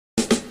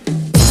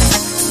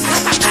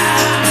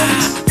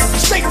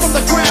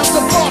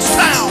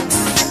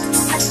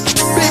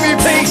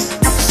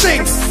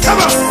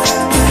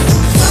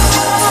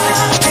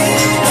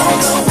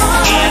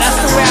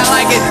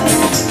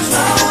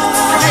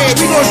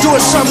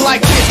doing something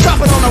like this.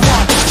 Drop it on the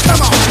one. Come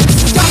on.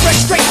 Direct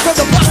straight from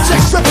the block, check,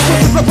 tripping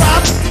with the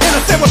rhymes. And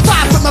if there were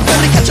five from my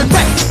belly catching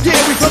wreck.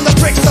 Yeah, we from the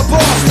bricks to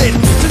Boston.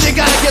 So you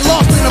gotta get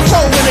lost in the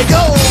flow when it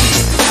goes.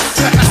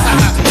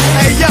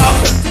 Hey yo,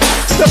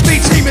 the B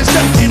team is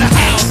up in the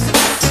house.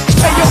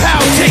 Hey yo,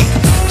 how T,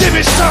 give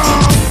it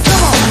some.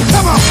 Come on,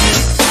 come on.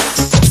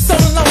 So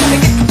long to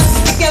get this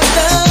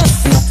together,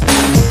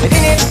 but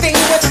anything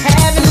worth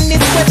having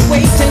is worth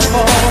waiting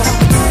for.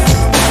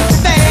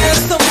 There's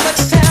so much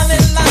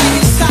talent lying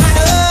inside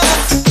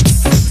us,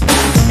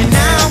 and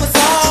now it's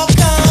all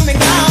coming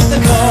out the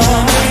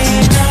door.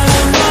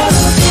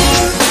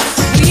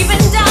 We've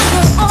been down,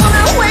 we're on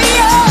our way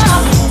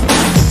up.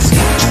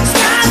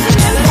 Rising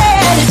in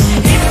bed,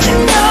 if you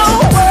know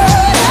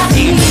what I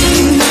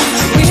mean.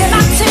 We're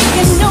not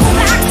taking no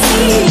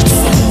backseat.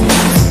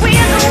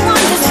 We're the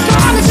ones that's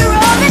gonna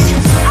drop it on the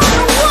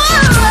one.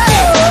 Drop it on the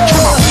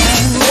one. Drop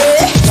it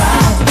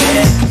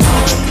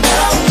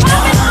on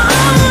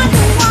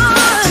the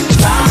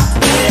one.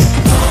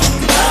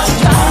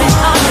 Drop it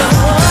on the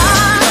one.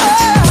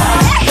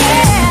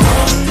 Yeah.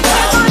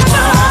 We're gonna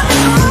drop it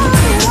on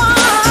the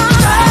one.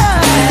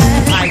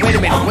 Alright, wait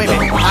a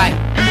minute. Alright.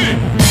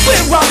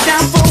 We're all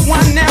down for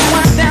one and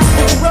one down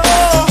for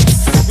all.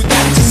 We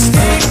got to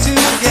stick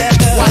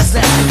together. Why's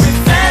that? We're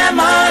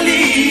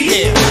family.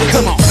 Yeah,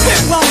 come on.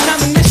 We're on a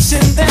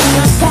mission, there's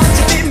a point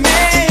to be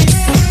made.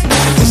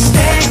 We're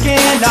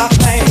staying our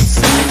place.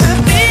 The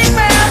big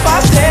man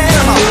boss said,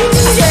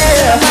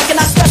 yeah. Like an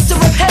I step to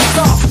rip heads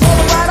off. Roll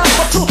it right up,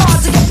 but too hard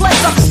to get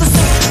plays off. It's the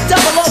six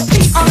double OP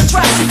on the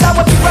track. See that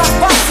would be rock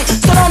bossy.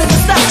 So don't even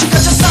stop, you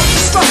got yourself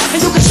destruct.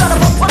 And you can shut up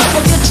and put up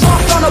or get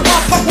dropped on a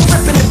rock. But we're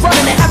ripping it,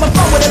 running it, having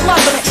fun with it,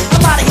 loving it.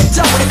 I'm out of here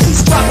done with it,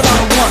 please drop it on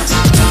the one.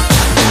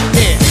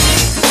 Yeah.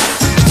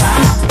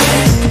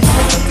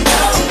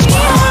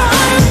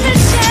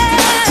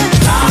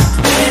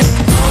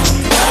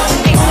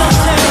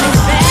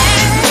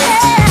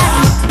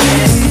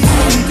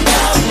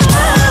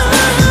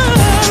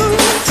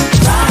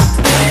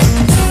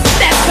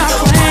 That's not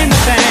playing the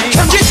thing.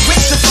 Get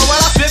rich to throw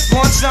out, I flip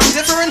on something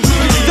different.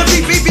 The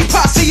BBB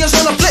posse is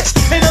on a blitz.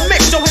 In a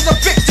mix, don't hit the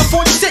fix to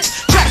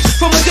 46. Tracks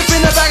from a dip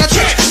in a bag of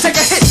tricks. Take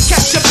a hit,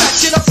 catch a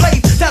batch in a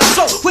flame that I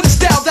flow with a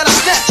style that I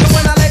snatch. And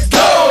when I let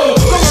go,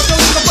 como yo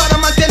digo para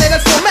mantener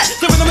el format.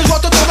 The rhythm is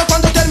roto todo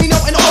cuando termino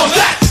and all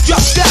that. Drop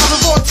styles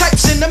of all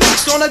types in the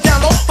mix on a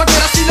download. Pa' que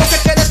así lo que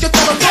quieres yo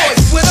te lo doy.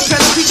 With a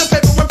pen, a piece of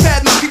paper and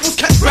pad, my people's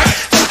catch right.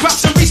 Take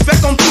props and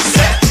respect on piece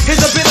set.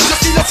 Here's a bit of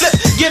just see the flip.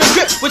 Get a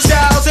grip with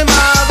styles and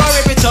miles,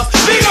 I rip it up.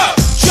 Big up!